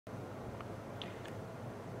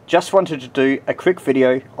Just wanted to do a quick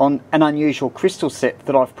video on an unusual crystal set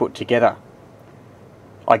that I've put together.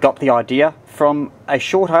 I got the idea from a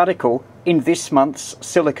short article in this month's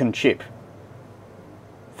Silicon Chip.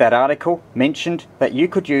 That article mentioned that you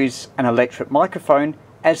could use an electret microphone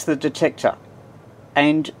as the detector,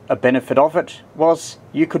 and a benefit of it was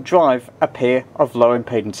you could drive a pair of low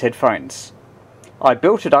impedance headphones. I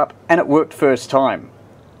built it up and it worked first time.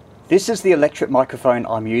 This is the electret microphone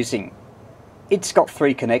I'm using. It's got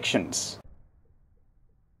 3 connections.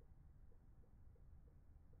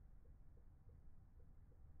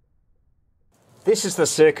 This is the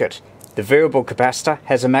circuit. The variable capacitor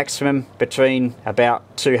has a maximum between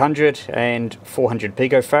about 200 and 400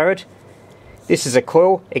 picofarad. This is a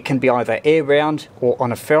coil. It can be either air wound or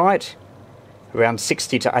on a ferrite, around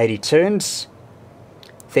 60 to 80 turns.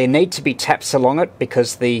 There need to be taps along it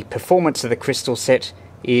because the performance of the crystal set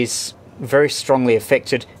is very strongly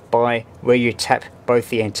affected by where you tap both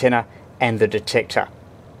the antenna and the detector.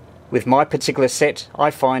 With my particular set,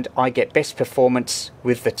 I find I get best performance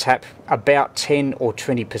with the tap about 10 or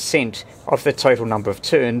 20% of the total number of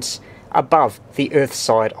turns above the earth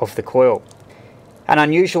side of the coil. An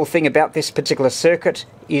unusual thing about this particular circuit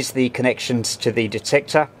is the connections to the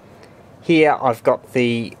detector. Here I've got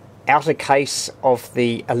the outer case of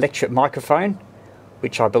the electret microphone,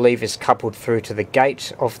 which I believe is coupled through to the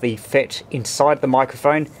gate of the FET inside the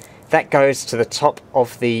microphone. That goes to the top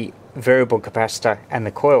of the variable capacitor and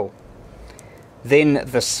the coil. Then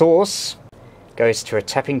the source goes to a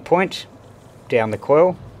tapping point down the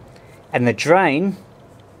coil, and the drain,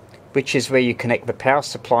 which is where you connect the power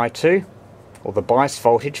supply to, or the bias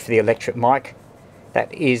voltage for the electret mic,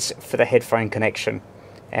 that is for the headphone connection.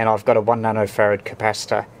 And I've got a 1 nanofarad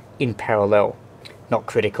capacitor in parallel, not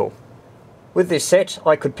critical. With this set,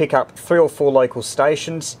 I could pick up 3 or 4 local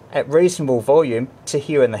stations at reasonable volume to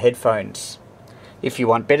hear in the headphones. If you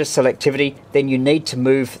want better selectivity, then you need to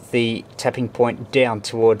move the tapping point down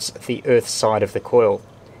towards the earth side of the coil.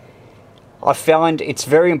 I find it's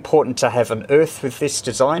very important to have an earth with this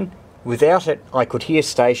design. Without it, I could hear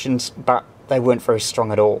stations, but they weren't very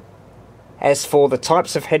strong at all. As for the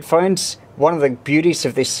types of headphones, one of the beauties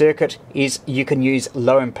of this circuit is you can use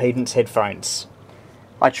low impedance headphones.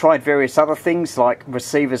 I tried various other things like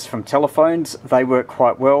receivers from telephones, they work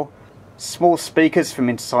quite well. Small speakers from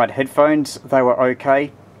inside headphones, they were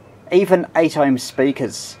okay. Even 8 ohm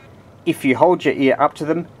speakers. If you hold your ear up to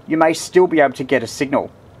them, you may still be able to get a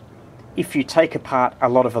signal. If you take apart a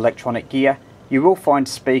lot of electronic gear, you will find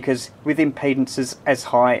speakers with impedances as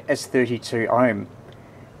high as 32 ohm.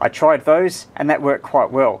 I tried those and that worked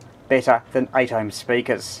quite well, better than 8 ohm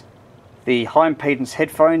speakers. The high impedance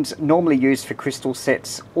headphones normally used for crystal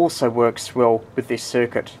sets also works well with this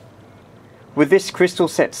circuit. With this crystal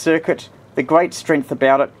set circuit, the great strength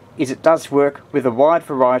about it is it does work with a wide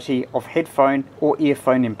variety of headphone or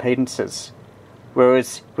earphone impedances,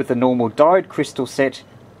 whereas with the normal diode crystal set,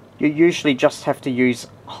 you usually just have to use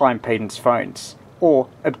high impedance phones or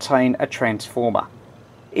obtain a transformer.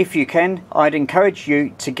 If you can, I'd encourage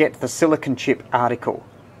you to get the Silicon Chip article.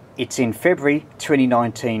 It's in February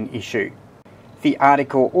 2019 issue. The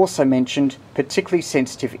article also mentioned particularly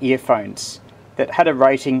sensitive earphones that had a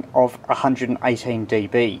rating of 118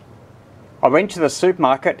 dB. I went to the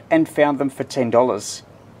supermarket and found them for $10.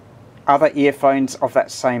 Other earphones of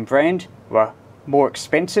that same brand were more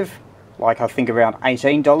expensive, like I think around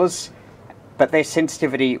 $18, but their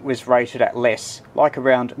sensitivity was rated at less, like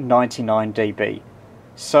around 99 dB.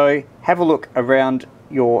 So have a look around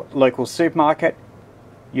your local supermarket.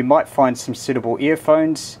 You might find some suitable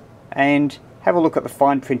earphones, and have a look at the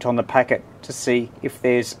fine print on the packet to see if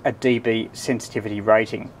there's a dB sensitivity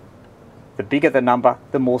rating. The bigger the number,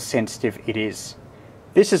 the more sensitive it is.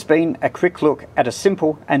 This has been a quick look at a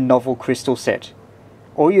simple and novel crystal set.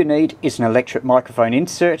 All you need is an electret microphone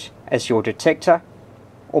insert as your detector,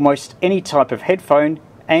 almost any type of headphone,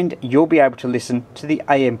 and you'll be able to listen to the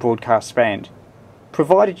AM broadcast band,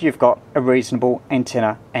 provided you've got a reasonable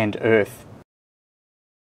antenna and earth.